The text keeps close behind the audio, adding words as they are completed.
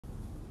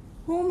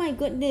Oh my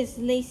goodness,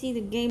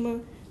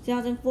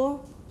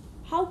 LaceyTheGamer2004.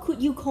 How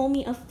could you call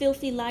me a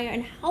filthy liar,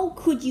 and how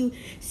could you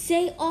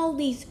say all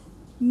these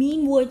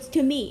mean words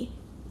to me?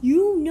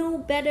 You know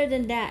better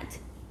than that.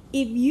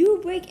 If you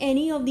break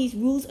any of these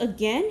rules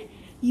again,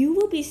 you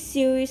will be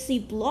seriously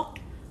blocked,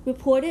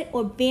 reported,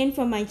 or banned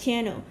from my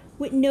channel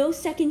with no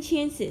second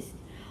chances.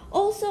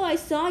 Also, I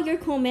saw your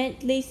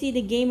comment,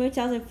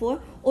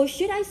 LaceyTheGamer2004, or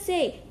should I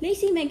say,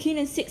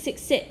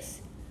 LaceyMcKinnon666.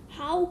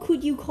 How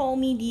could you call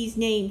me these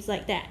names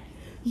like that?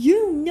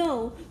 You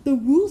know the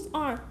rules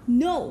are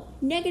no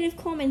negative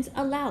comments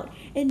allowed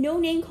and no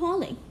name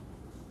calling.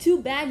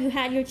 Too bad you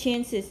had your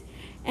chances.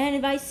 And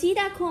if I see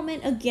that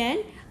comment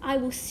again, I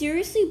will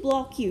seriously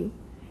block you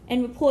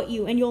and report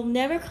you, and you'll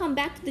never come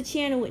back to the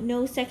channel with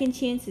no second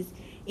chances,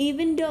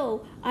 even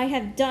though I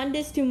have done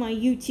this to my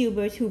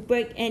YouTubers who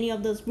break any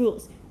of those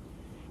rules.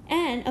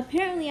 And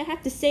apparently I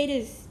have to say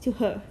this to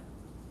her.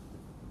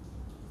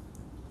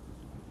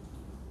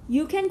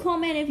 You can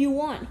comment if you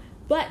want,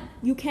 but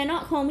you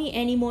cannot call me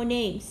any more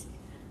names.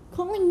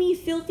 Calling me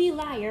filthy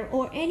liar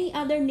or any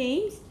other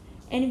names,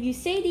 and if you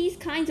say these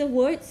kinds of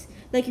words,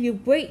 like if you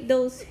break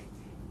those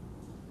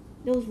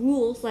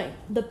rules, like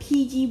the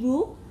PG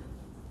rule,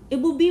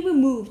 it will be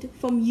removed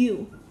from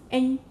you,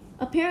 and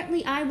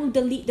apparently I will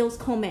delete those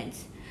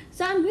comments.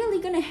 So I'm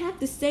really gonna have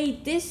to say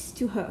this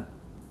to her.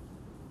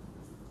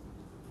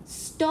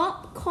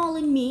 Stop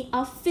calling me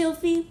a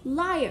filthy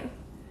liar.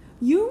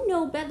 You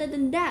know better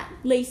than that,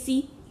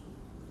 Lacey.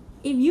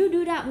 If you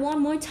do that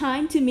one more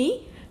time to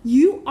me,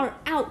 you are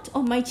out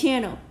of my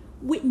channel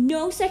with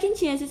no second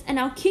chances, and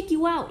I'll kick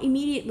you out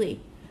immediately.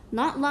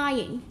 Not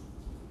lying.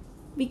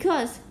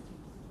 Because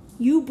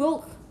you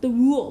broke the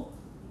rule.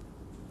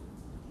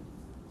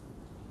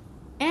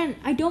 And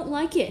I don't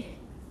like it.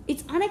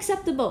 It's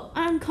unacceptable,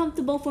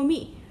 uncomfortable for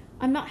me.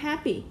 I'm not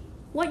happy.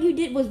 What you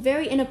did was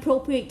very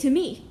inappropriate to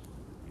me.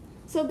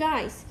 So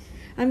guys,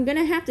 I'm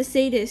gonna have to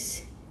say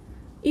this.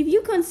 If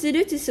you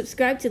consider to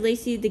subscribe to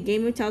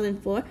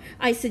LaceyTheGamer2004,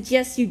 I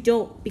suggest you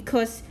don't,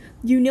 because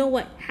you know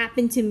what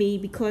happened to me,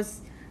 because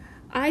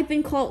I've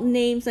been called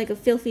names like a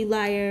filthy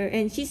liar,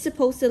 and she's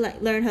supposed to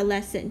learn her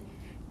lesson.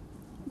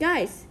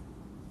 Guys,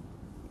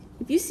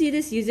 if you see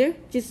this user,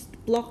 just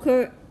block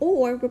her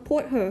or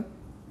report her.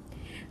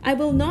 I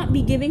will not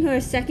be giving her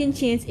a second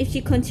chance if she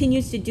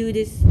continues to do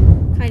this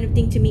kind of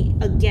thing to me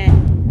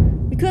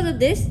again. Because of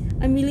this,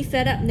 I'm really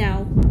fed up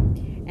now.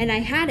 And I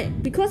had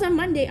it because on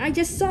Monday I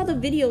just saw the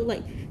video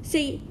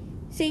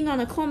saying on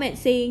a comment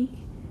saying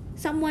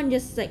someone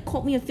just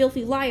called me a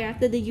filthy liar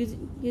after the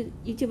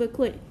YouTuber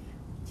quit.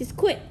 Just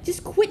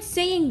quit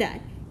saying that.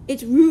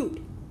 It's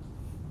rude.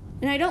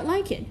 And I don't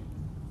like it.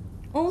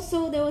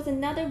 Also, there was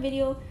another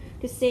video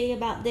to say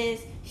about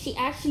this. She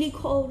actually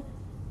called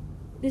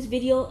this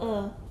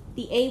video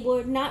the A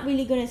word. Not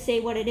really gonna say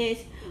what it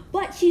is,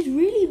 but she's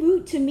really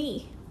rude to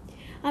me.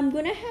 I'm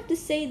gonna have to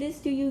say this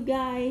to you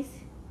guys.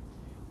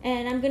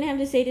 And I'm gonna have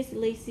to say this to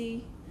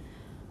Lacey.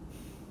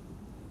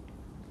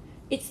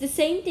 It's the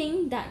same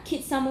thing that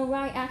Kid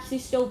Samurai actually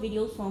stole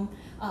videos from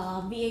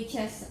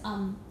VHS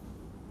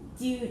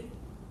dude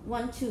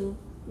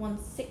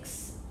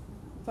 1216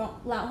 from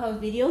Loud House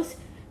videos.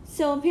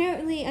 So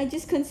apparently I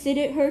just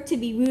considered her to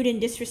be rude and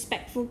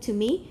disrespectful to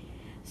me.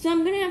 So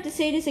I'm gonna have to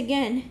say this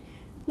again.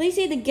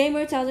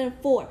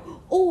 LaceyTheGamer2004,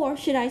 or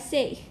should I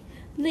say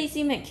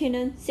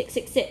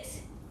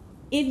LaceyMcKinnon666.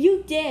 If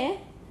you dare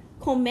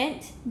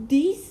comment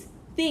these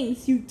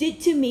things you did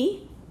to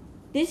me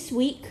this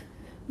week,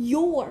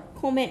 your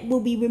comment will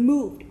be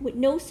removed with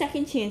no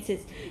second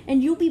chances,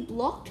 and you'll be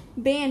blocked,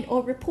 banned,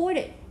 or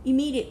reported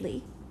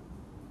immediately.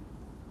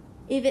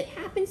 If it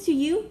happens to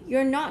you,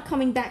 you're not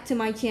coming back to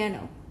my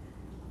channel.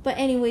 But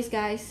anyways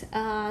guys,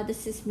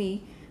 this is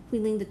me,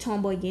 Leng the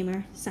Tomboy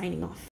Gamer, signing off.